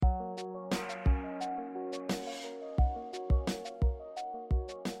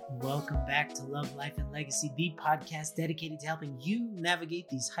welcome back to Love, Life, and Legacy, the podcast dedicated to helping you navigate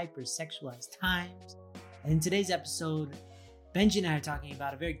these hyper-sexualized times. And in today's episode, Benji and I are talking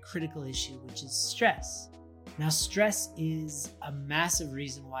about a very critical issue, which is stress. Now, stress is a massive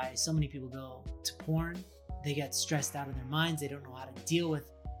reason why so many people go to porn. They get stressed out of their minds. They don't know how to deal with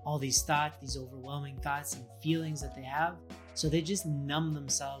all these thoughts, these overwhelming thoughts and feelings that they have. So they just numb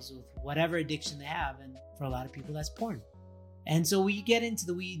themselves with whatever addiction they have. And for a lot of people, that's porn. And so we get into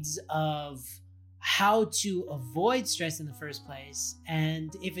the weeds of how to avoid stress in the first place.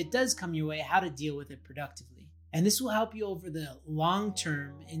 And if it does come your way, how to deal with it productively. And this will help you over the long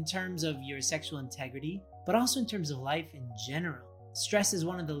term in terms of your sexual integrity, but also in terms of life in general. Stress is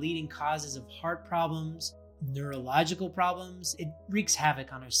one of the leading causes of heart problems, neurological problems. It wreaks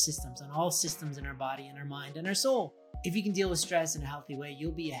havoc on our systems, on all systems in our body and our mind and our soul. If you can deal with stress in a healthy way,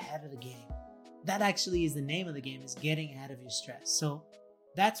 you'll be ahead of the game. That actually is the name of the game, is getting ahead of your stress. So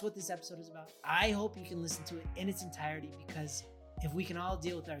that's what this episode is about. I hope you can listen to it in its entirety, because if we can all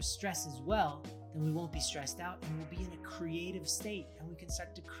deal with our stress as well, then we won't be stressed out and we'll be in a creative state, and we can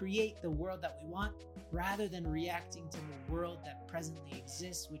start to create the world that we want rather than reacting to the world that presently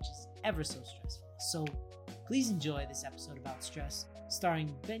exists, which is ever so stressful. So please enjoy this episode about stress,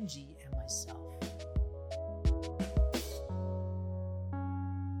 starring Benji and myself.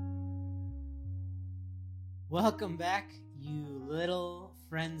 Welcome back, you little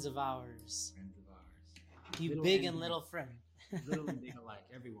friends of ours. You little big and little friend. Little and big alike,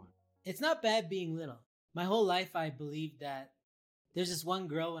 everyone. It's not bad being little. My whole life I believed that there's this one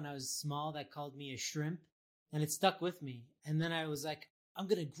girl when I was small that called me a shrimp, and it stuck with me. And then I was like, I'm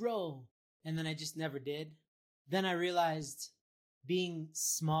going to grow. And then I just never did. Then I realized being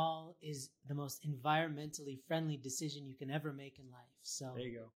small is the most environmentally friendly decision you can ever make in life. So there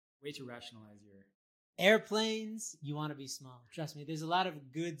you go. Way to rationalize your... Airplanes, you want to be small. Trust me, there's a lot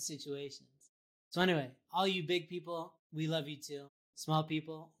of good situations. So anyway, all you big people, we love you too. Small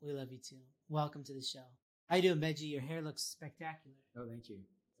people, we love you too. Welcome to the show. How you doing, Benji? Your hair looks spectacular. Oh, thank you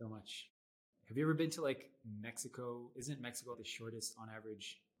so much. Have you ever been to Mexico? Isn't Mexico the shortest on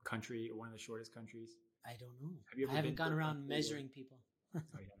average country, or one of the shortest countries? I don't know. I haven't gone around measuring people. Oh,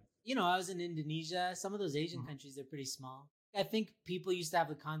 yeah. I was in Indonesia. Some of those Asian countries, they're pretty small. I think people used to have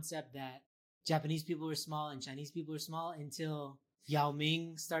the concept that Japanese people were small and Chinese people were small until Yao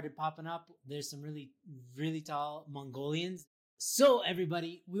Ming started popping up. There's some really, really tall Mongolians. So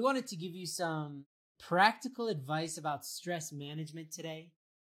everybody, we wanted to give you some practical advice about stress management today,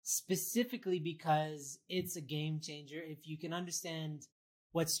 specifically because it's a game changer if you can understand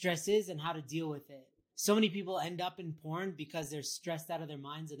what stress is and how to deal with it. So many people end up in porn because they're stressed out of their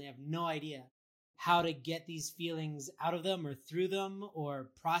minds and they have no idea how to get these feelings out of them or through them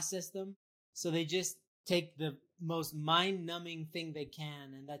or process them. So they just take the most mind-numbing thing they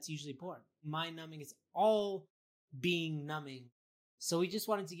can, and that's usually porn. Mind-numbing is all being numbing. So we just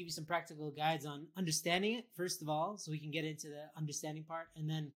wanted to give you some practical guides on understanding it, first of all, so we can get into the understanding part, and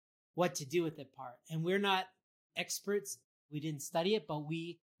then what to do with that part. And we're not experts. We didn't study it, but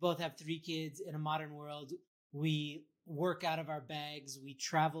we both have 3 kids in a modern world. We work out of our bags. We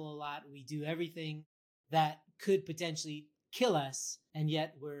travel a lot. We do everything that could potentially kill us, and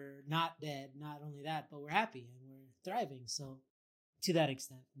yet we're not dead. Not only that, but we're happy and we're thriving. So to that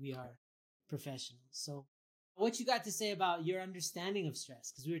extent, we are professionals. So what you got to say about your understanding of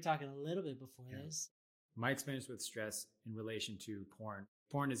stress? Because we were talking a little bit before this. My experience with stress in relation to porn.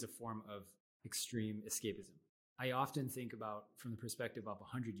 Porn is a form of extreme escapism. I often think about from the perspective of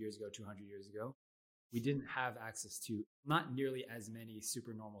 100 years ago, 200 years ago, we didn't have access to not nearly as many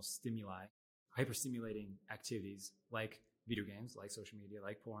supernormal stimuli, hyperstimulating activities like video games, like social media,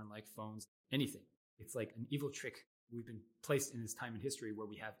 like porn, like phones, anything. It's like an evil trick. We've been placed in this time in history where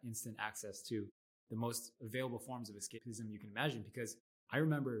we have instant access to the most available forms of escapism you can imagine. Because I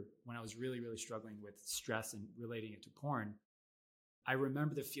remember when I was really, really struggling with stress and relating it to porn, I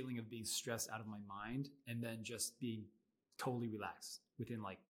remember the feeling of being stressed out of my mind and then just being totally relaxed within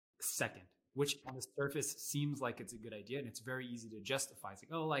like a second, which on the surface seems like it's a good idea. And it's very easy to justify. It's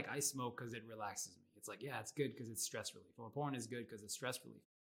like, oh, like I smoke because it relaxes me. It's like, yeah, it's good because it's stress relief. Or porn is good because it's stress relief.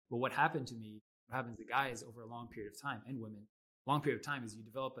 But what happened to me, what happens to guys over a long period of time, and women, long period of time, is you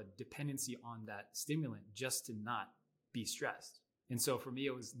develop a dependency on that stimulant just to not be stressed. And so for me,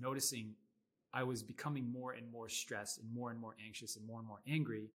 it was noticing I was becoming more and more stressed and more anxious and more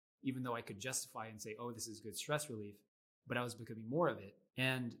angry, even though I could justify and say, oh, this is good stress relief, but I was becoming more of it.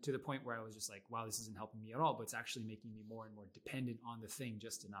 And to the point where I was just like, wow, this isn't helping me at all, but it's actually making me more and more dependent on the thing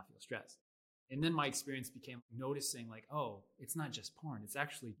just to not feel stressed. And then my experience became noticing like, oh, it's not just porn. It's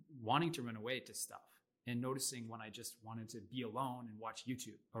actually wanting to run away to stuff. and noticing when I just wanted to be alone and watch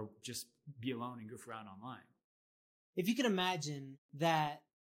YouTube or just be alone and goof around online. If you can imagine that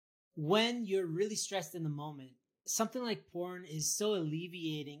when you're really stressed in the moment, something like porn is so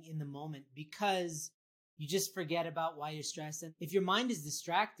alleviating in the moment because you just forget about why you're stressed. And if your mind is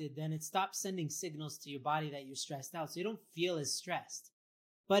distracted, then it stops sending signals to your body that you're stressed out. So you don't feel as stressed.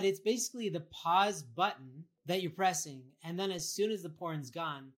 But it's basically the pause button that you're pressing. And then as soon as the porn's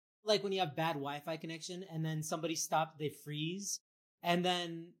gone, like when you have bad Wi-Fi connection and then somebody stops, they freeze. And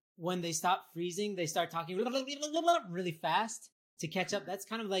then when they stop freezing, they start talking really fast to catch up. That's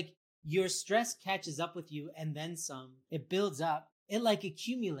kind of like your stress catches up with you and then some. It builds up. It like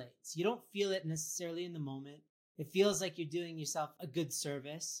accumulates. You don't feel it necessarily in the moment. It feels like you're doing yourself a good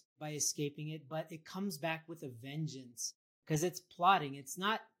service by escaping it, but it comes back with a vengeance because it's plotting. It's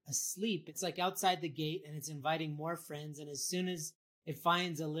not asleep. It's like outside the gate and it's inviting more friends. And as soon as it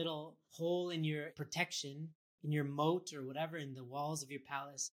finds a little hole in your protection, in your moat or whatever, in the walls of your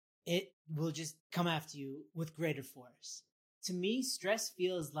palace, it will just come after you with greater force. To me, stress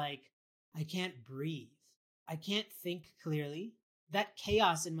feels like I can't breathe. I can't think clearly. That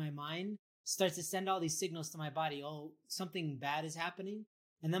chaos in my mind starts to send all these signals to my body. Oh, something bad is happening.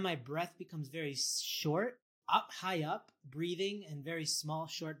 And then my breath becomes very short, high up, breathing and very small,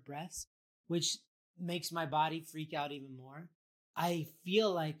 short breaths, which makes my body freak out even more. I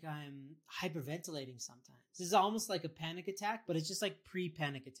feel like I'm hyperventilating sometimes. This is almost like a panic attack, but it's just like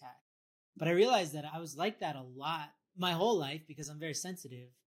pre-panic attack. But I realized that I was like that a lot my whole life because I'm very sensitive.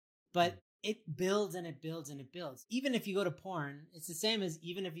 But it builds and it builds and it builds. Even if you go to porn, it's the same as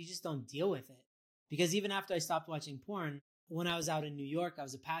even if you just don't deal with it. Because even after I stopped watching porn, when I was out in New York, I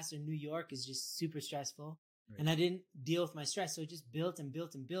was a pastor. New York is just super stressful. Right. And I didn't deal with my stress. So it just built and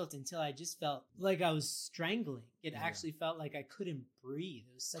built and built until I just felt like I was strangling. It actually felt like I couldn't breathe.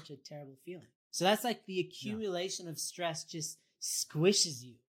 It was such a terrible feeling. So that's like the accumulation of stress just squishes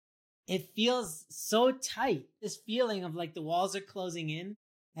you. It feels so tight. This feeling of like the walls are closing in.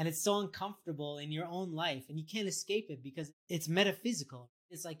 And it's so uncomfortable in your own life and you can't escape it because it's metaphysical.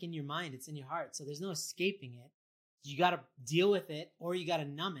 It's like in your mind, it's in your heart. So there's no escaping it. You got to deal with it or you got to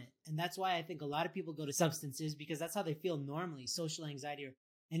numb it. And that's why I think a lot of people go to substances because that's how they feel normally. Social anxiety or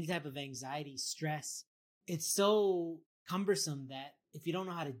any type of anxiety, stress. It's so cumbersome that if you don't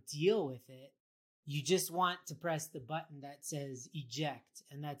know how to deal with it, you just want to press the button that says eject.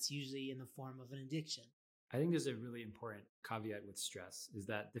 And that's usually in the form of an addiction. I think there's a really important caveat with stress is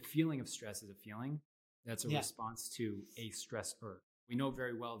that the feeling of stress is a feeling that's a response to a stressor. We know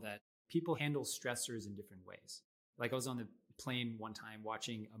very well that people handle stressors in different ways. Like I was on the plane one time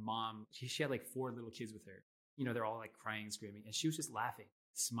watching a mom. She had like 4 little kids with her. You know, they're all like crying and screaming. And she was just laughing,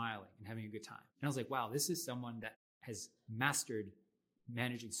 smiling and having a good time. And I was like, wow, this is someone that has mastered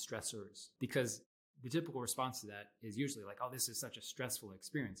managing stressors because the typical response to that is usually like, oh, this is such a stressful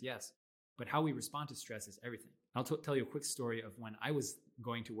experience. Yes. But how we respond to stress is everything. I'll tell you a quick story of when I was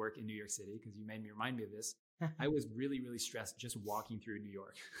going to work in New York City, because you made me remind me of this. I was really, really stressed just walking through New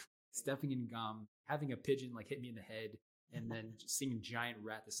York, stepping in gum, having a pigeon like hit me in the head, and then just seeing a giant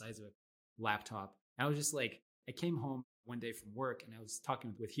rat the size of a laptop. And I was just like, I came home one day from work and I was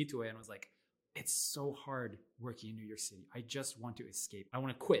talking with Hitoe and I was like, it's so hard working in New York City. I just want to escape. I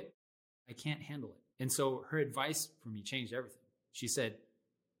want to quit. I can't handle it. And so her advice for me changed everything. She said,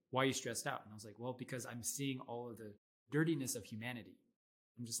 why are you stressed out? And I was like, well, because I'm seeing all of the dirtiness of humanity.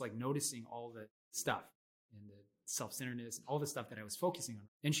 I'm just like noticing all the stuff and the self-centeredness and all the stuff that I was focusing on.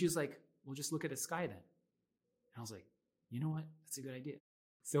 And she was like, well, just look at the sky then. And I was like, you know what? That's a good idea.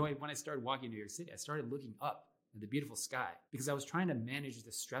 So when I started walking New York City, I started looking up at the beautiful sky because I was trying to manage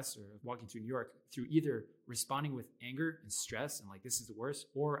the stressor of walking through New York through either responding with anger and stress and like, this is the worst,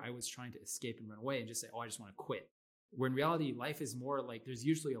 or I was trying to escape and run away and just say, oh, I just want to quit. Where in reality, life is more like there's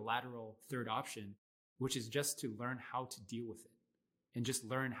usually a lateral third option, which is just to learn how to deal with it and just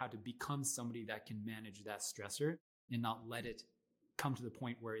learn how to become somebody that can manage that stressor and not let it come to the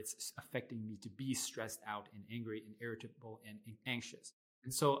point where it's affecting me to be stressed out and angry and irritable and anxious.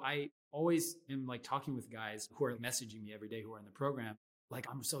 And so I always am like talking with guys who are messaging me every day who are in the program, like,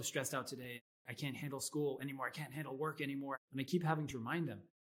 I'm so stressed out today. I can't handle school anymore. I can't handle work anymore. And I keep having to remind them,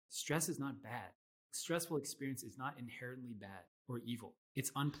 stress is not bad. Stressful experience is not inherently bad or evil.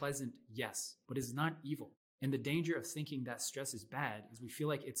 It's unpleasant, yes, but it's not evil. And the danger of thinking that stress is bad is we feel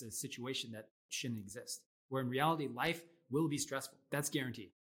like it's a situation that shouldn't exist. Where in reality, life will be stressful. That's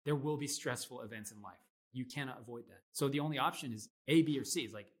guaranteed. There will be stressful events in life. You cannot avoid that. So the only option is A, B, or C.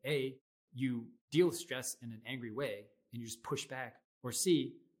 It's like A, you deal with stress in an angry way and you just push back. Or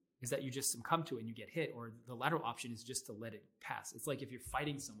C is that you just succumb to it and you get hit. Or the lateral option is just to let it pass. It's like if you're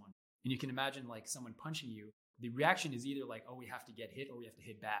fighting someone And you can imagine like someone punching you. The reaction is either like, oh, we have to get hit or we have to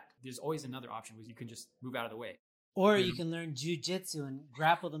hit back. There's always another option where you can just move out of the way. Or you can learn jujitsu and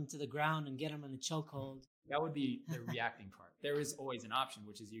grapple them to the ground and get them in a chokehold. That would be the reacting part. There is always an option,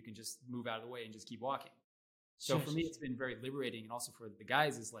 which is you can just move out of the way and just keep walking. So for me, it's been very liberating. And also for the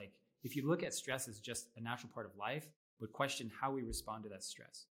guys is like, if you look at stress as just a natural part of life, but question how we respond to that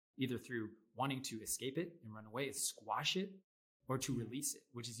stress, either through wanting to escape it and run away, squash it, or to release it,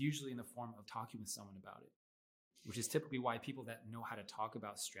 which is usually in the form of talking with someone about it, which is typically why people that know how to talk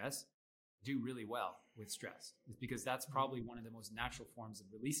about stress do really well with stress. It's because that's probably one of the most natural forms of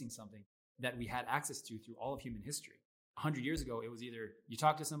releasing something that we had access to through all of human history. 100 years ago, it was either you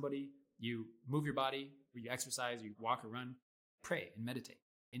talk to somebody, you move your body, or you exercise, you walk or run, pray and meditate,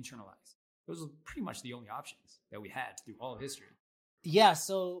 internalize. Those are pretty much the only options that we had through all of history. Yeah,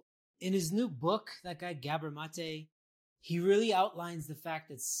 so in his new book, that guy Gabor Mate, he really outlines the fact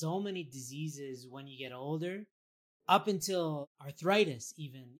that so many diseases when you get older, up until arthritis,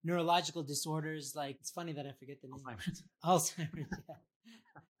 even neurological disorders, like it's funny that I forget the name. Alzheimer's. Yeah.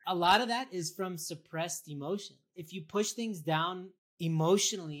 A lot of that is from suppressed emotion. If you push things down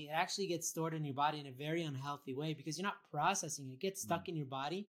emotionally, it actually gets stored in your body in a very unhealthy way because you're not processing it. It gets stuck in your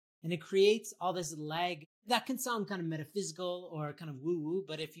body and it creates all this lag that can sound kind of metaphysical or kind of woo-woo.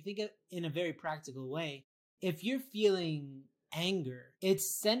 But if you think it in a very practical way, if you're feeling anger,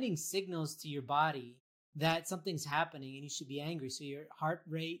 it's sending signals to your body that something's happening and you should be angry. So your heart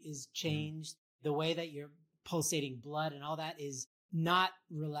rate is changed. The way that you're pulsating blood and all that is not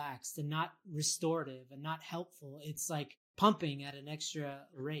relaxed and not restorative and not helpful. It's like pumping at an extra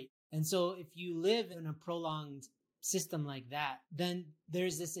rate. And so if you live in a prolonged system like that, then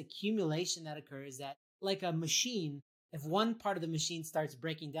there's this accumulation that occurs that like a machine, if one part of the machine starts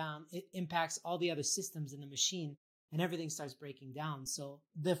breaking down, it impacts all the other systems in the machine and everything starts breaking down. So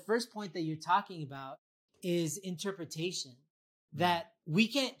the first point that you're talking about is interpretation, that we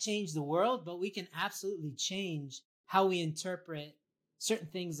can't change the world, but we can absolutely change how we interpret certain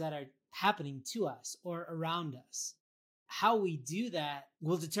things that are happening to us or around us. How we do that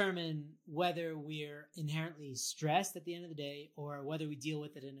will determine whether we're inherently stressed at the end of the day or whether we deal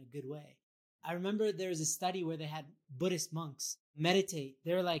with it in a good way. I remember there was a study where they had Buddhist monks meditate.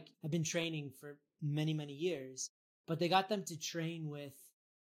 They're like, I've been training for many, many years, but they got them to train with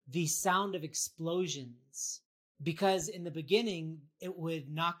the sound of explosions because in the beginning, it would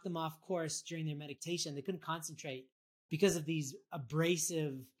knock them off course during their meditation. They couldn't concentrate because of these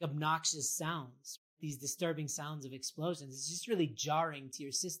abrasive, obnoxious sounds, these disturbing sounds of explosions. It's just really jarring to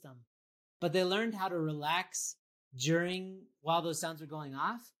your system. But they learned how to relax while those sounds were going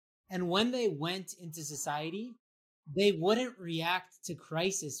off. And when they went into society, they wouldn't react to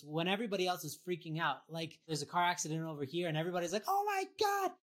crisis when everybody else was freaking out. Like there's a car accident over here and everybody's like, oh my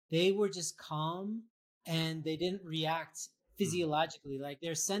God. They were just calm and they didn't react physiologically. Like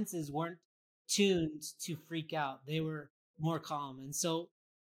their senses weren't tuned to freak out. They were more calm. And so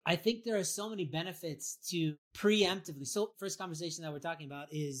I think there are so many benefits to preemptively. So first conversation that we're talking about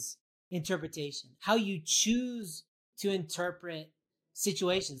is interpretation, how you choose to interpret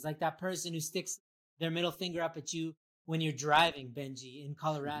situations, like that person who sticks their middle finger up at you when you're driving, Benji, in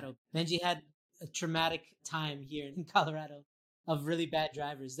Colorado. Benji had a traumatic time here in Colorado of really bad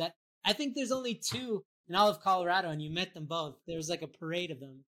drivers. That I think there's only 2 in all of Colorado, and you met them both. There was like a parade of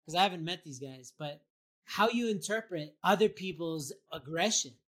them because I haven't met these guys. But how you interpret other people's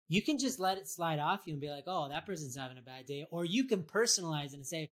aggression, you can just let it slide off you and be like, oh, that person's having a bad day. Or you can personalize it and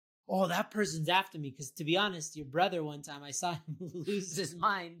say, oh, that person's after me. Because to be honest, your brother one time, I saw him lose his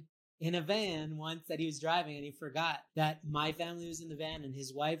mind in a van once that he was driving and he forgot that my family was in the van and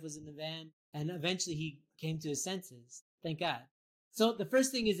his wife was in the van. And eventually he came to his senses. Thank God. So the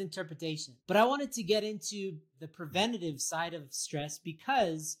first thing is interpretation. But I wanted to get into the preventative side of stress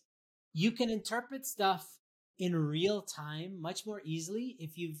because you can interpret stuff in real time much more easily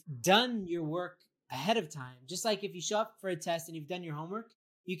if you've done your work ahead of time. Just like if you show up for a test and you've done your homework,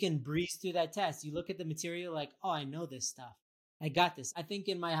 you can breeze through that test. You look at the material like, oh, I know this stuff. I got this. I think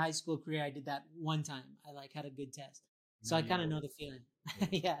in my high school career, I did that one time. I had a good test. So I kind of know the feeling.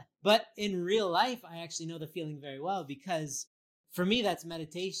 Yeah. But in real life, I actually know the feeling very well because for me, that's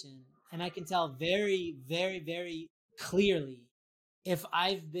meditation. And I can tell very, very, very clearly if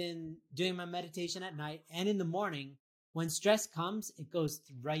I've been doing my meditation at night and in the morning, when stress comes, it goes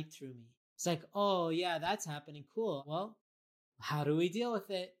right through me. It's like, oh yeah, that's happening. Cool. Well, how do we deal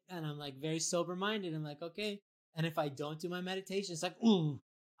with it? And I'm like very sober minded. I'm like, okay. And if I don't do my meditation, it's like, ooh,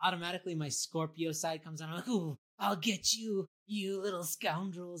 automatically my Scorpio side comes on. I'm like, ooh, I'll get you, you little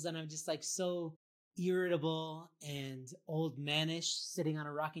scoundrels. And I'm just like so irritable and old manish, sitting on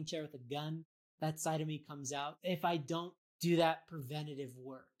a rocking chair with a gun. That side of me comes out if I don't do that preventative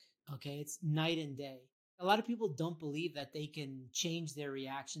work. Okay. It's night and day. A lot of people don't believe that they can change their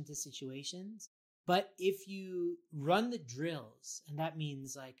reaction to situations. But if you run the drills, and that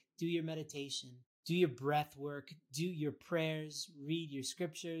means like do your meditation, do your breath work, do your prayers, read your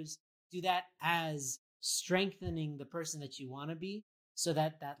scriptures, do that as strengthening the person that you want to be so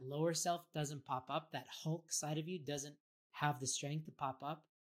that that lower self doesn't pop up, that Hulk side of you doesn't have the strength to pop up,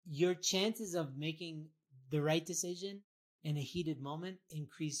 your chances of making the right decision in a heated moment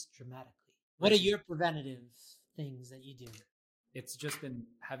increase dramatically. What are your preventative things that you do? It's just been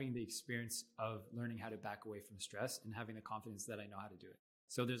having the experience of learning how to back away from stress and having the confidence that I know how to do it.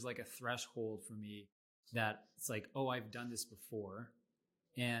 So there's like a threshold for me that it's like, oh, I've done this before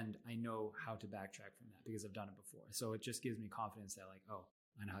and I know how to backtrack from that because I've done it before. So it just gives me confidence that like, oh,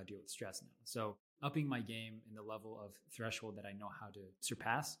 I know how to deal with stress now. So upping my game in the level of threshold that I know how to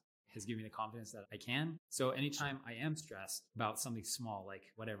surpass has given me the confidence that I can. So anytime I am stressed about something small, like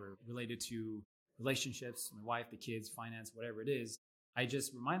whatever related to relationships, my wife, the kids, finance, whatever it is, I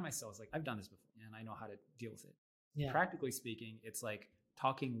just remind myself, like, I've done this before and I know how to deal with it. Yeah. Practically speaking, it's like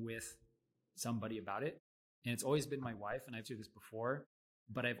talking with somebody about it. And it's always been my wife, and I've said this before,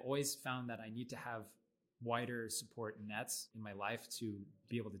 but I've always found that I need to have wider support nets in my life to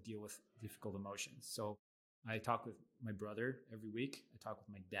be able to deal with difficult emotions. So I talk with my brother every week. I talk with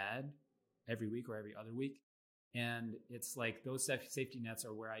my dad every week or every other week. And it's like those safety nets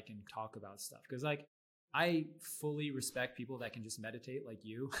are where I can talk about stuff. Because like I fully respect people that can just meditate like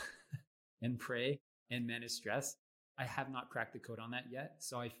you and pray and manage stress. I have not cracked the code on that yet.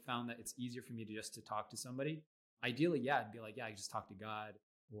 So I found that it's easier for me to just to talk to somebody. Ideally, yeah, I'd be like, yeah, I just talk to God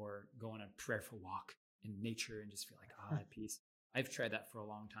or go on a prayerful walk in nature and just feel like, at peace. I've tried that for a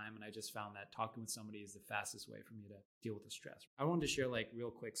long time. And I just found that talking with somebody is the fastest way for me to deal with the stress. I wanted to share like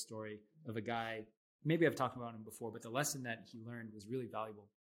real quick story of a guy. Maybe I've talked about him before, but the lesson that he learned was really valuable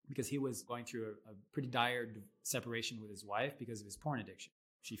because he was going through a pretty dire separation with his wife because of his porn addiction.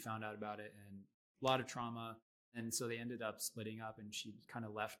 She found out about it and a lot of trauma. And so they ended up splitting up and she kind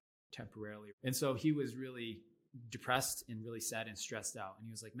of left temporarily. And so he was really depressed and really sad and stressed out. And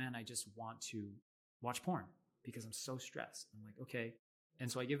he was like, man, I just want to watch porn because I'm so stressed. I'm like, okay.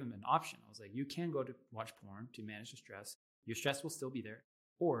 And so I give him an option. I was like, you can go to watch porn to manage the stress. Your stress will still be there.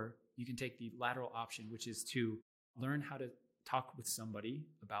 Or you can take the lateral option, which is to learn how to talk with somebody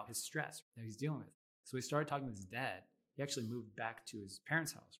about his stress that he's dealing with. So he started talking with his dad. He actually moved back to his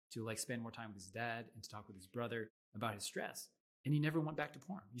parents' house to like spend more time with his dad and to talk with his brother about his stress. And he never went back to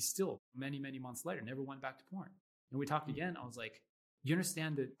porn. He still, many, many months later, never went back to porn. And we talked again. I was like, you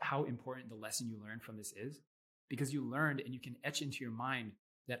understand that how important the lesson you learned from this is? Because you learned and you can etch into your mind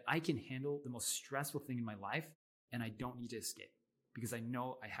that I can handle the most stressful thing in my life and I don't need to escape. Because I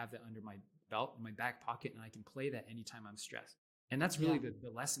know I have that under my belt, in my back pocket, and I can play that anytime I'm stressed. And that's really the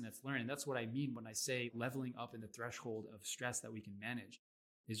lesson that's learned. And that's what I mean when I say leveling up in the threshold of stress that we can manage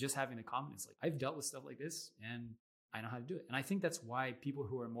is just having the confidence. Like I've dealt with stuff like this and I know how to do it. And I think that's why people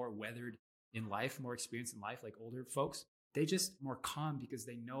who are more weathered in life, more experienced in life, like older folks, they just more calm because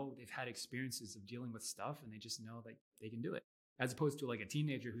they know they've had experiences of dealing with stuff and they just know that they can do it. As opposed to like a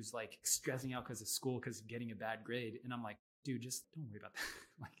teenager who's like stressing out because of school, because of getting a bad grade. And I'm like, dude, just don't worry about that.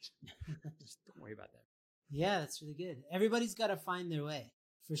 Like, just don't worry about that. Yeah, that's really good. Everybody's got to find their way,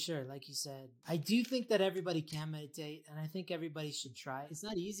 for sure. Like you said, I do think that everybody can meditate, and I think everybody should try. It's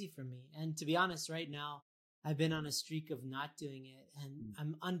not easy for me. And to be honest, right now, I've been on a streak of not doing it, and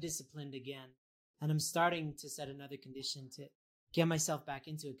I'm undisciplined again. And I'm starting to set another condition to get myself back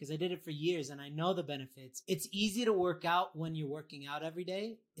into it because I did it for years and I know the benefits. It's easy to work out when you're working out every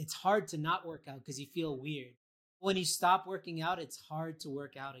day. It's hard to not work out because you feel weird. When you stop working out, it's hard to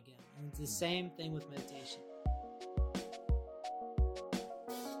work out again. And it's the same thing with meditation.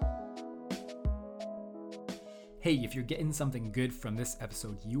 Hey, if you're getting something good from this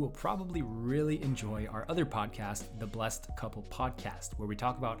episode, you will probably really enjoy our other podcast, The Blessed Couple Podcast, where we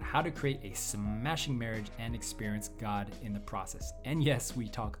talk about how to create a smashing marriage and experience God in the process. And yes, we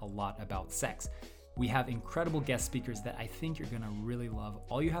talk a lot about sex. We have incredible guest speakers that I think you're going to really love.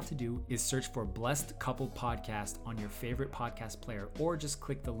 All you have to do is search for Blessed Couple Podcast on your favorite podcast player, or just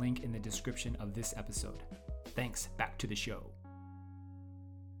click the link in the description of this episode. Thanks. Back to the show.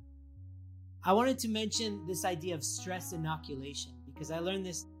 I wanted to mention this idea of stress inoculation because I learned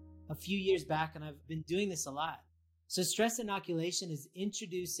this a few years back and I've been doing this a lot. So stress inoculation is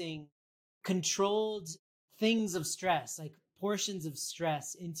introducing controlled things of stress, like portions of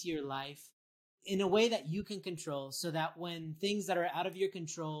stress into your life in a way that you can control so that when things that are out of your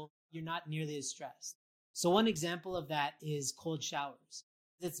control you're not nearly as stressed. So one example of that is cold showers.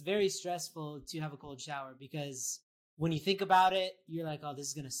 It's very stressful to have a cold shower because when you think about it, you're like, oh, this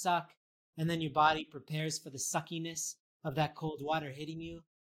is going to suck. And then your body prepares for the suckiness of that cold water hitting you.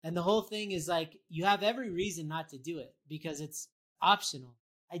 And the whole thing is like, you have every reason not to do it because it's optional.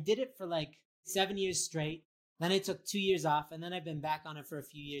 I did it for like 7 years straight. Then I took 2 years off, and then I've been back on it for a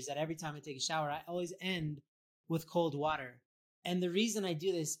few years that every time I take a shower, I always end with cold water. And the reason I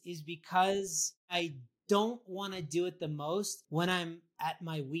do this is because I don't want to do it the most when I'm at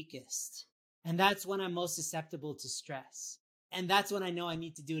my weakest. And that's when I'm most susceptible to stress. And that's when I know I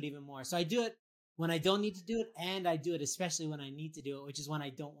need to do it even more. So I do it when I don't need to do it, and I do it especially when I need to do it, which is when I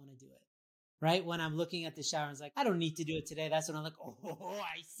don't want to do it. Right? When I'm looking at the shower and it's like, I don't need to do it today. That's when I'm like, oh,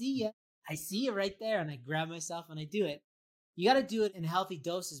 I see you. I see you right there. And I grab myself and I do it. You got to do it in healthy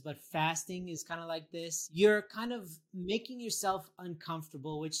doses, but fasting is kind of like this. You're kind of making yourself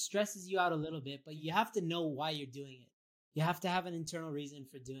uncomfortable, which stresses you out a little bit, but you have to know why you're doing it. You have to have an internal reason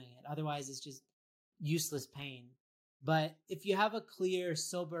for doing it. Otherwise, it's just useless pain. But if you have a clear,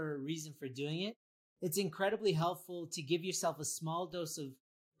 sober reason for doing it, it's incredibly helpful to give yourself a small dose of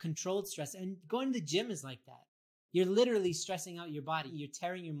controlled stress. And going to the gym is like that. You're literally stressing out your body. You're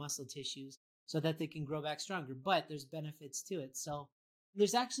tearing your muscle tissues so that they can grow back stronger. But there's benefits to it. So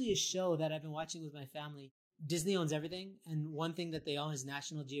there's actually a show that I've been watching with my family. Disney owns everything. And one thing that they own is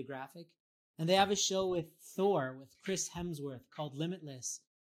National Geographic. And they have a show with Thor, with Chris Hemsworth, called Limitless.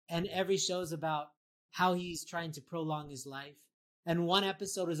 And every show is about how he's trying to prolong his life. And one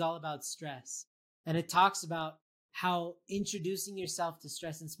episode is all about stress. And it talks about how introducing yourself to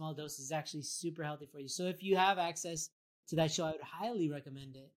stress in small doses is actually super healthy for you. So if you have access to that show, I would highly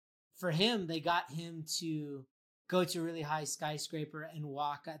recommend it. For him, they got him to go to a really high skyscraper and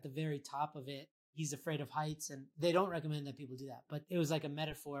walk at the very top of it. He's afraid of heights, and they don't recommend that people do that. But it was like a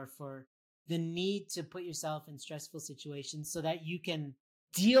metaphor for the need to put yourself in stressful situations so that you can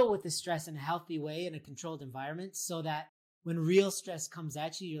deal with the stress in a healthy way in a controlled environment, so that when real stress comes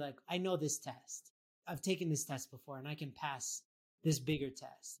at you, you're like, I know this test. I've taken this test before and I can pass this bigger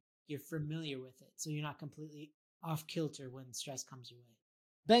test. You're familiar with it, so you're not completely off kilter when stress comes your way.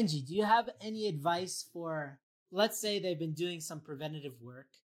 Benji, do you have any advice for, let's say they've been doing some preventative work.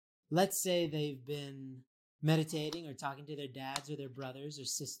 Let's say they've been meditating or talking to their dads or their brothers or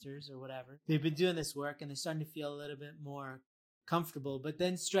sisters or whatever. They've been doing this work and they're starting to feel a little bit more comfortable, but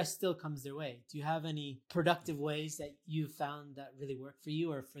then stress still comes their way. Do you have any productive ways that you've found that really work for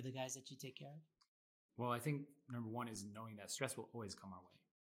you or for the guys that you take care of? Well, I think number one is knowing that stress will always come our way.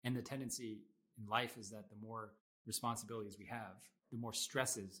 And the tendency in life is that the more responsibilities we have, the more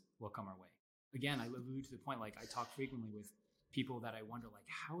stresses will come our way. Again, I allude to the point, like I talk frequently with people that I wonder, like,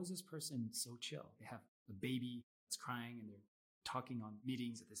 how is this person so chill? They have a baby that's crying and they're talking on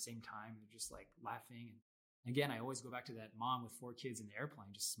meetings at the same time. They're just like laughing. And again, I always go back to that mom with 4 kids in the airplane,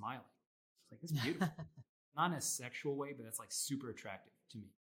 just smiling. It's like, it's beautiful. Not in a sexual way, but that's like super attractive to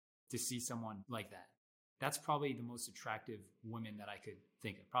me to see someone like that. That's probably the most attractive woman that I could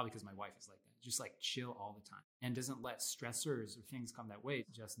think of, probably because my wife is like that. Just like chill all the time and doesn't let stressors or things come that way,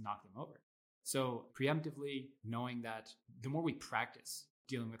 just knock them over. So preemptively knowing that the more we practice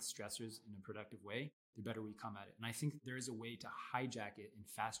dealing with stressors in a productive way, the better we come at it. And I think there is a way to hijack it and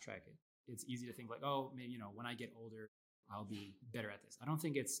fast track it. It's easy to think like, oh, maybe, when I get older, I'll be better at this. I don't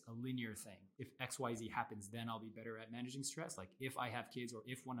think it's a linear thing. If XYZ happens, then I'll be better at managing stress. Like if I have kids or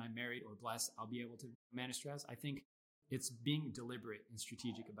if when I'm married or blessed, I'll be able to manage stress. I think it's being deliberate and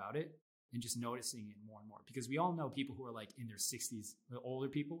strategic about it and just noticing it more and more. Because we all know people who are like in their 60s, the older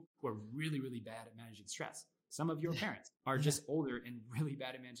people who are really, really bad at managing stress. Some of your parents are just older and really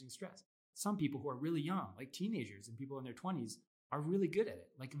bad at managing stress. Some people who are really young, like teenagers and people in their 20s, are really good at it.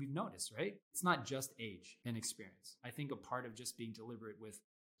 Like we've noticed, right? It's not just age and experience. I think a part of just being deliberate with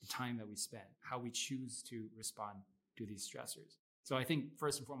the time that we spend, how we choose to respond to these stressors. So I think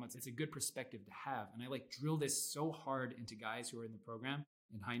first and foremost, it's a good perspective to have. And I like drill this so hard into guys who are in the program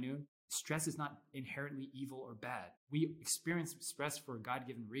in High Noon. Stress is not inherently evil or bad. We experience stress for a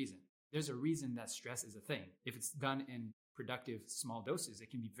God-given reason. There's a reason that stress is a thing. If it's done in productive small doses, it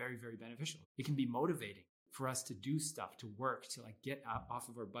can be very, very beneficial. It can be motivating for us to do stuff, to work, to like get off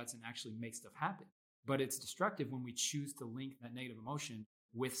of our butts and actually make stuff happen. But it's destructive when we choose to link that negative emotion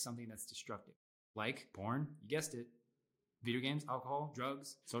with something that's destructive, like porn, you guessed it, video games, alcohol,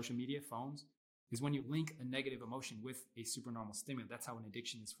 drugs, social media, phones, is when you link a negative emotion with a supernormal stimulant. That's how an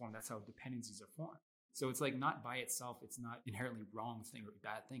addiction is formed. That's how dependencies are formed. So it's like not by itself, it's not inherently wrong thing or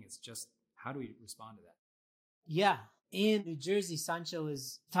bad thing. It's just how do we respond to that? Yeah. In New Jersey, Sancho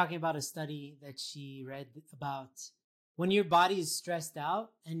was talking about a study that she read about When your body is stressed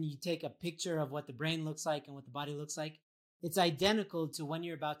out and you take a picture of what the brain looks like and what the body looks like, it's identical to when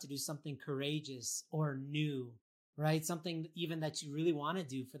you're about to do something courageous or new, right? Something even that you really want to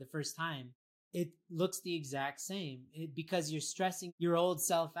do for the first time. It looks the exact same because you're stressing your old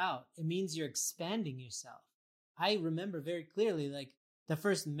self out. It means you're expanding yourself. I remember very clearly, like the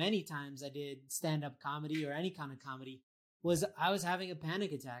first many times I did stand-up comedy or any kind of comedy was I was having a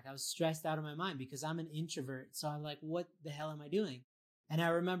panic attack. I was stressed out of my mind because I'm an introvert. So I'm like, what the hell am I doing? And I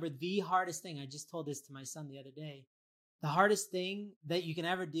remember the hardest thing, I just told this to my son the other day. The hardest thing that you can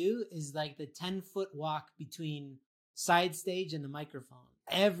ever do is like the 10-foot walk between side stage and the microphone.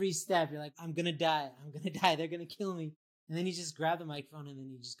 Every step, you're like, I'm going to die. I'm going to die. They're going to kill me. And then you just grab the microphone and then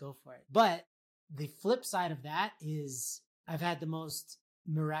you just go for it. But the flip side of that is I've had the most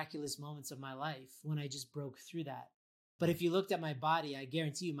miraculous moments of my life when I just broke through that. But if you looked at my body, I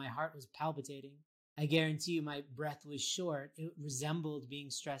guarantee you my heart was palpitating. I guarantee you my breath was short. It resembled being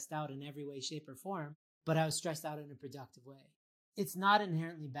stressed out in every way, shape, or form, but I was stressed out in a productive way. It's not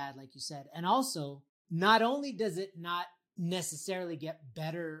inherently bad, like you said. And also, not only does it not necessarily get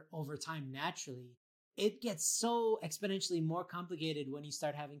better over time naturally, it gets so exponentially more complicated when you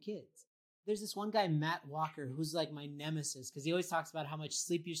start having kids. There's this one guy, Matt Walker, who's like my nemesis because he always talks about how much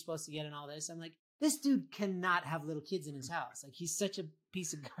sleep you're supposed to get and all this. I'm like, this dude cannot have little kids in his house. Like, he's such a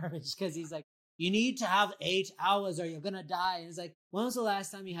piece of garbage because he's like, you need to have 8 hours or you're going to die. And it's like, when was the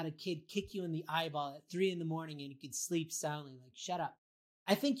last time you had a kid kick you in the eyeball at 3 a.m. and you could sleep soundly? Like, shut up.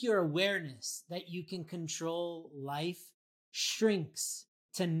 I think your awareness that you can control life shrinks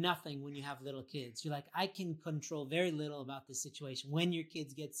to nothing when you have little kids. You're like, I can control very little about this situation. When your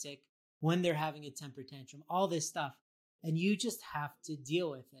kids get sick, when they're having a temper tantrum, all this stuff. And you just have to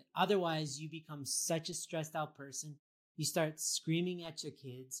deal with it. Otherwise, you become such a stressed out person. You start screaming at your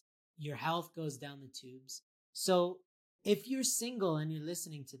kids. Your health goes down the tubes. So if you're single and you're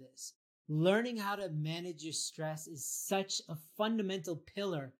listening to this, learning how to manage your stress is such a fundamental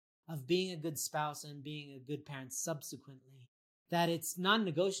pillar of being a good spouse and being a good parent subsequently that it's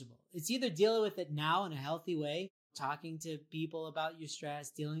non-negotiable. It's either dealing with it now in a healthy way, talking to people about your stress,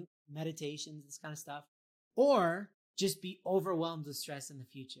 dealing meditations, this kind of stuff, or just be overwhelmed with stress in the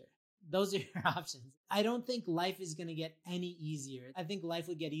future. Those are your options. I don't think life is going to get any easier. I think life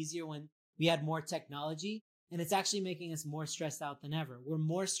would get easier when we had more technology, and it's actually making us more stressed out than ever. We're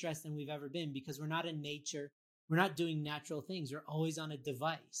more stressed than we've ever been because we're not in nature. We're not doing natural things. We're always on a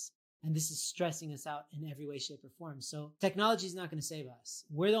device. And this is stressing us out in every way, shape, or form. So technology is not going to save us.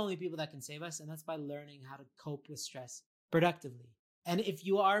 We're the only people that can save us, and that's by learning how to cope with stress productively. And if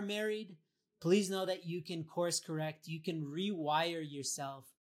you are married, please know that you can course correct. You can rewire yourself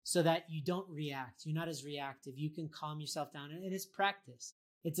so that you don't react. You're not as reactive. You can calm yourself down. And it's practice.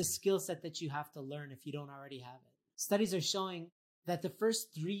 It's a skill set that you have to learn if you don't already have it. Studies are showing that the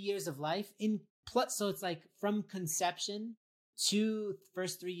first 3 years of life, so it's like from conception to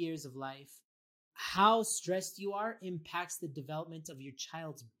first 3 years of life, how stressed you are impacts the development of your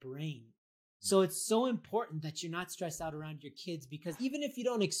child's brain. So it's so important that you're not stressed out around your kids, because even if you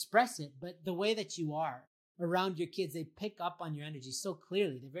don't express it, but the way that you are around your kids, they pick up on your energy so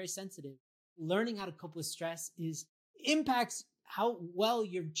clearly. They're very sensitive. Learning how to cope with stress impacts how well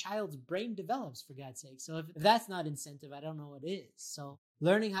your child's brain develops, for God's sake. So if that's not incentive, I don't know what is. So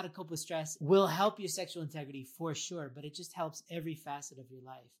learning how to cope with stress will help your sexual integrity for sure, but it just helps every facet of your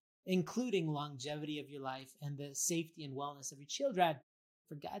life, including longevity of your life and the safety and wellness of your children,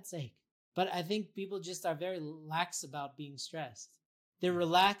 for God's sake. But I think people just are very lax about being stressed. They're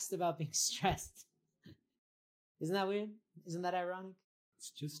relaxed about being stressed. Isn't that weird? Isn't that ironic? It's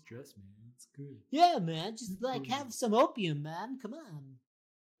just stress, man. It's good. Yeah, man. Just like have some opium, man. Come on.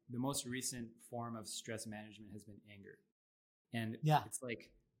 The most recent form of stress management has been anger. And it's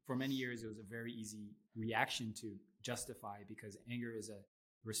like, for many years, it was a very easy reaction to justify, because anger is a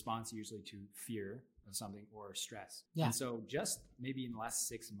response usually to fear of something or stress. Yeah. And so just maybe in the last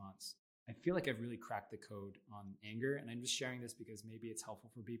 6 months, I feel like I've really cracked the code on anger. And I'm just sharing this because maybe it's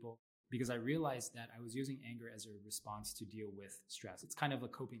helpful for people, because I realized that I was using anger as a response to deal with stress. It's kind of a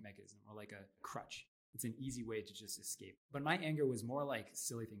coping mechanism or like a crutch. It's an easy way to just escape. But my anger was more like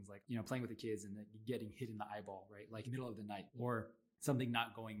silly things, like, playing with the kids and then getting hit in the eyeball, right? Like middle of the night, or something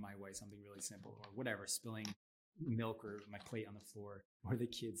not going my way, something really simple, or whatever, spilling milk or my plate on the floor, or the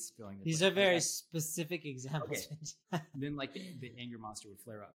kids spilling their These plate. are very specific examples. Okay. Then like the anger monster would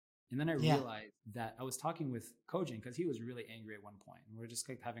flare up. And then I realized that I was talking with Kojin because he was really angry at one point. And we were just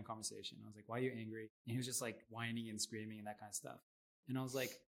like having a conversation. I was like, why are you angry? And he was just like whining and screaming and that kind of stuff. And I was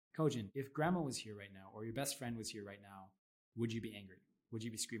like, Kojin, if grandma was here right now, or your best friend was here right now, would you be angry? Would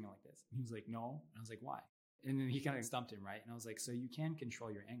you be screaming like this? And he was like, no. And I was like, why? And then he kind of stumped him, right? And I was like, so you can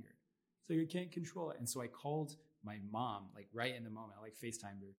control your anger. So you can't control it. And so I called my mom, like right in the moment, I like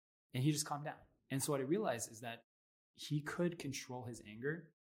FaceTimed her, and he just calmed down. And so what I realized is that he could control his anger.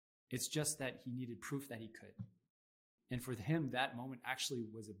 It's just that he needed proof that he could. And for him, that moment actually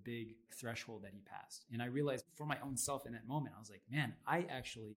was a big threshold that he passed. And I realized for my own self in that moment, I was like, man, I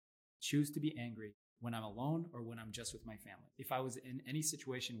actually choose to be angry when I'm alone or when I'm just with my family. If I was in any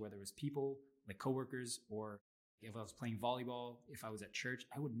situation where there was people like coworkers, or if I was playing volleyball, if I was at church,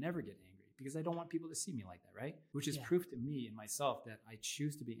 I would never get angry because I don't want people to see me like that, right? Which is proof to me and myself that I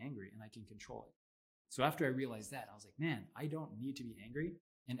choose to be angry and I can control it. So after I realized that, I was like, man, I don't need to be angry.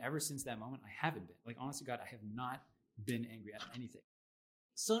 And ever since that moment, I haven't been. Like, honest to God, I have not been angry at anything.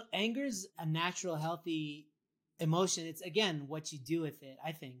 So anger is a natural, healthy emotion. It's, again, what you do with it,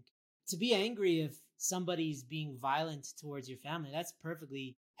 I think. To be angry if somebody's being violent towards your family, that's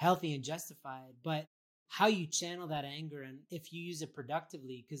perfectly healthy and justified. But how you channel that anger and if you use it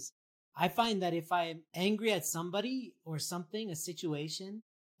productively, because I find that if I'm angry at somebody or something, a situation,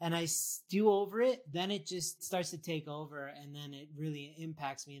 and I stew over it, then it just starts to take over and then it really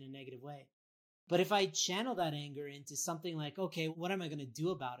impacts me in a negative way. But if I channel that anger into something like, okay, what am I going to do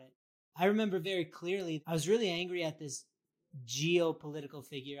about it? I remember very clearly, I was really angry at this geopolitical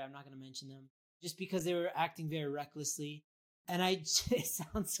figure. I'm not going to mention them just because they were acting very recklessly. And it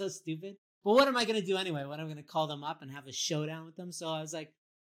sounds so stupid, but what am I going to do anyway? What am I going to call them up and have a showdown with them? So I was like,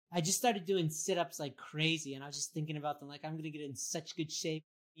 I just started doing sit-ups like crazy. And I was just thinking about them like, I'm going to get in such good shape.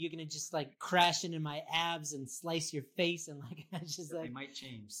 You're going to just like crash into my abs and slice your face. And like, I just like, they might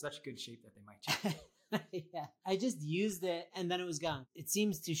change. Such good shape that they might change. Yeah. I just used it and then it was gone. It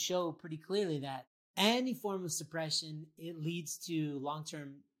seems to show pretty clearly that any form of suppression, it leads to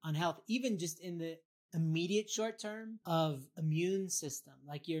long-term unhealth, even just in the immediate short term of immune system.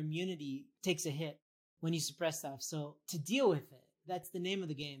 Like your immunity takes a hit when you suppress stuff. So to deal with it, that's the name of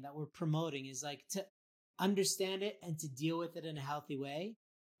the game that we're promoting, is like to understand it and to deal with it in a healthy way.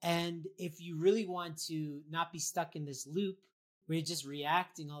 And if you really want to not be stuck in this loop where you're just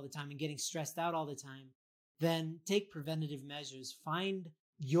reacting all the time and getting stressed out all the time, then take preventative measures. Find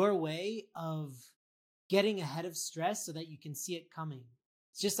your way of getting ahead of stress so that you can see it coming.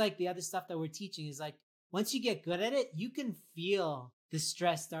 It's just like the other stuff that we're teaching is like, once you get good at it, you can feel the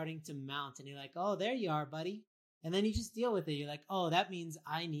stress starting to mount and you're like, oh, there you are, buddy. And then you just deal with it. You're like, oh, that means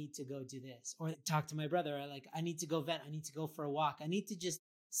I need to go do this, or talk to my brother. Or like, I need to go vent. I need to go for a walk. I need to just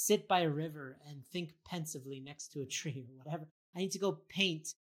sit by a river and think pensively next to a tree or whatever. I need to go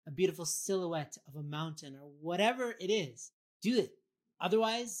paint a beautiful silhouette of a mountain or whatever it is. Do it.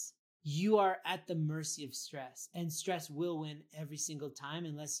 Otherwise, you are at the mercy of stress, and stress will win every single time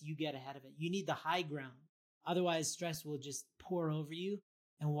unless you get ahead of it. You need the high ground. Otherwise, stress will just pour over you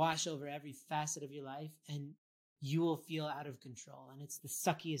and wash over every facet of your life, and you will feel out of control. And it's the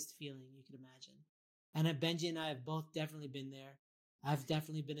suckiest feeling you can imagine. And Benji and I have both definitely been there. I've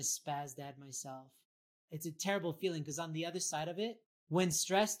definitely been a spaz dad myself. It's a terrible feeling because on the other side of it, when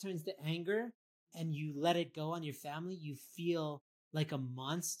stress turns to anger and you let it go on your family, you feel like a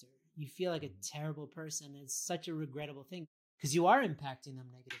monster. You feel like a terrible person. It's such a regrettable thing because you are impacting them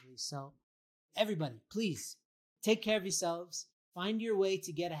negatively. So everybody, please take care of yourselves. Find your way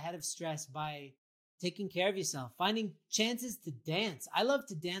to get ahead of stress by taking care of yourself, finding chances to dance. I love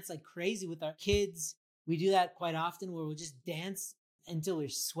to dance like crazy with our kids. We do that quite often where we'll just dance until we're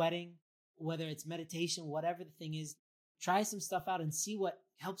sweating, whether it's meditation, whatever the thing is. Try some stuff out and see what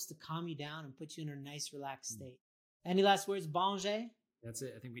helps to calm you down and put you in a nice, relaxed state. Any last words, Bonjay? That's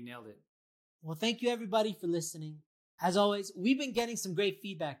it. I think we nailed it. Well, thank you everybody for listening. As always, we've been getting some great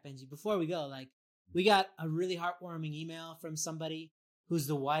feedback, Benji. Before we go, we got a really heartwarming email from somebody who's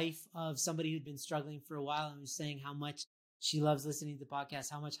the wife of somebody who'd been struggling for a while and was saying how much she loves listening to the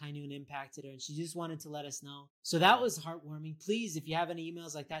podcast, how much High Noon impacted her, and she just wanted to let us know. So that was heartwarming. Please, if you have any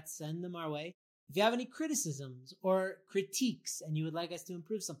emails like that, send them our way. If you have any criticisms or critiques and you would like us to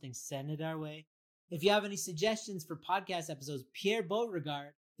improve something, send it our way. If you have any suggestions for podcast episodes, Pierre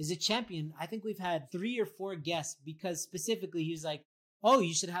Beauregard is a champion. I think we've had 3 or 4 guests because specifically he was like, oh,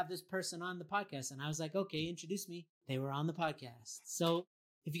 you should have this person on the podcast. And I was like, okay, introduce me. They were on the podcast. So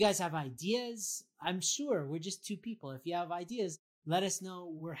if you guys have ideas, I'm sure we're just 2 people. If you have ideas, let us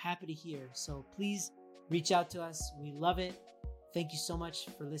know. We're happy to hear. So please reach out to us. We love it. Thank you so much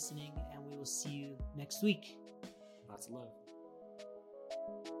for listening, and we will see you next week. Lots of love.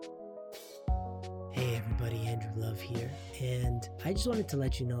 Hey everybody, Andrew Love here, and I just wanted to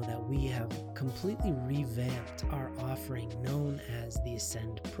let you know that we have completely revamped our offering known as the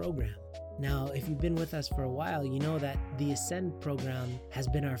Ascend program. Now, if you've been with us for a while, you know that the Ascend program has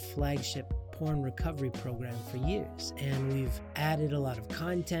been our flagship porn recovery program for years, and we've added a lot of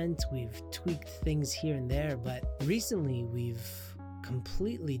content, we've tweaked things here and there, but recently we've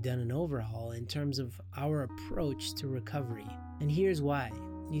completely done an overhaul in terms of our approach to recovery. And here's why.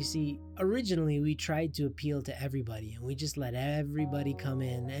 You see, originally we tried to appeal to everybody, and we just let everybody come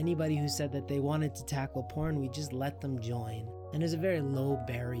in. Anybody who said that they wanted to tackle porn, we just let them join. And there's a very low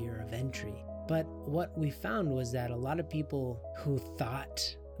barrier of entry. But what we found was that a lot of people who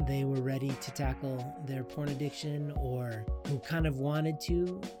thought they were ready to tackle their porn addiction, or who kind of wanted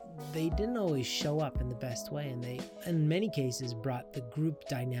to, they didn't always show up in the best way, and they, in many cases, brought the group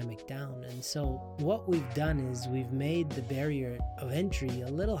dynamic down. And so what we've done is we've made the barrier of entry a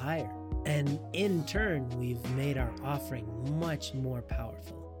little higher, and in turn, we've made our offering much more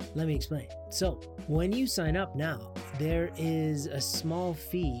powerful. Let me explain. So when you sign up now, there is a small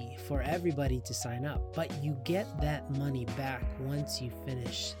fee for everybody to sign up, but you get that money back once you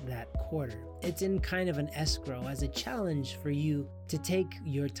finish that quarter. It's in kind of an escrow as a challenge for you to take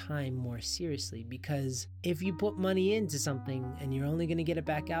your time more seriously, because if you put money into something and you're only going to get it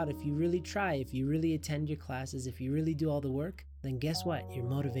back out if you really try, if you really attend your classes, if you really do all the work, then guess what? Your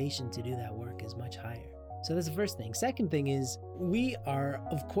motivation to do that work is much higher. So that's the first thing. Second thing is we are,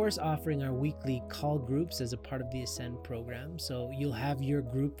 of course, offering our weekly call groups as a part of the Ascend program. So you'll have your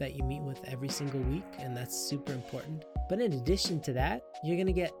group that you meet with every single week, and that's super important. But in addition to that, you're going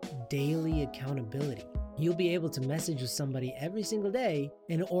to get daily accountability. You'll be able to message with somebody every single day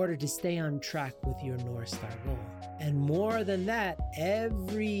in order to stay on track with your North Star goal. And more than that,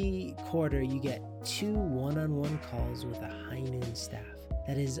 every quarter you get 2 one-on-one calls with a High Noon staff.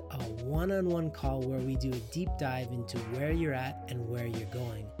 That is a one-on-one call where we do a deep dive into where you're at and where you're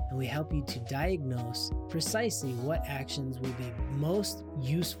going. And we help you to diagnose precisely what actions will be most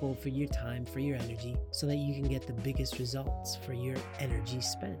useful for your time, for your energy, so that you can get the biggest results for your energy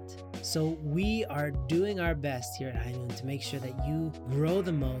spent. So we are doing our best here at High Noon to make sure that you grow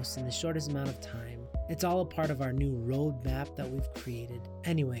the most in the shortest amount of time. It's all a part of our new roadmap that we've created.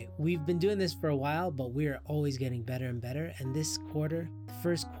 Anyway, we've been doing this for a while, but we're always getting better and better. And this quarter, the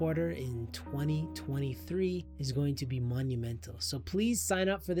first quarter in 2023, is going to be monumental. So please sign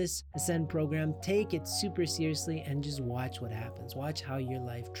up for this Ascend program. Take it super seriously and just watch what happens. Watch how your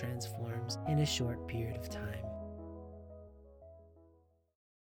life transforms in a short period of time.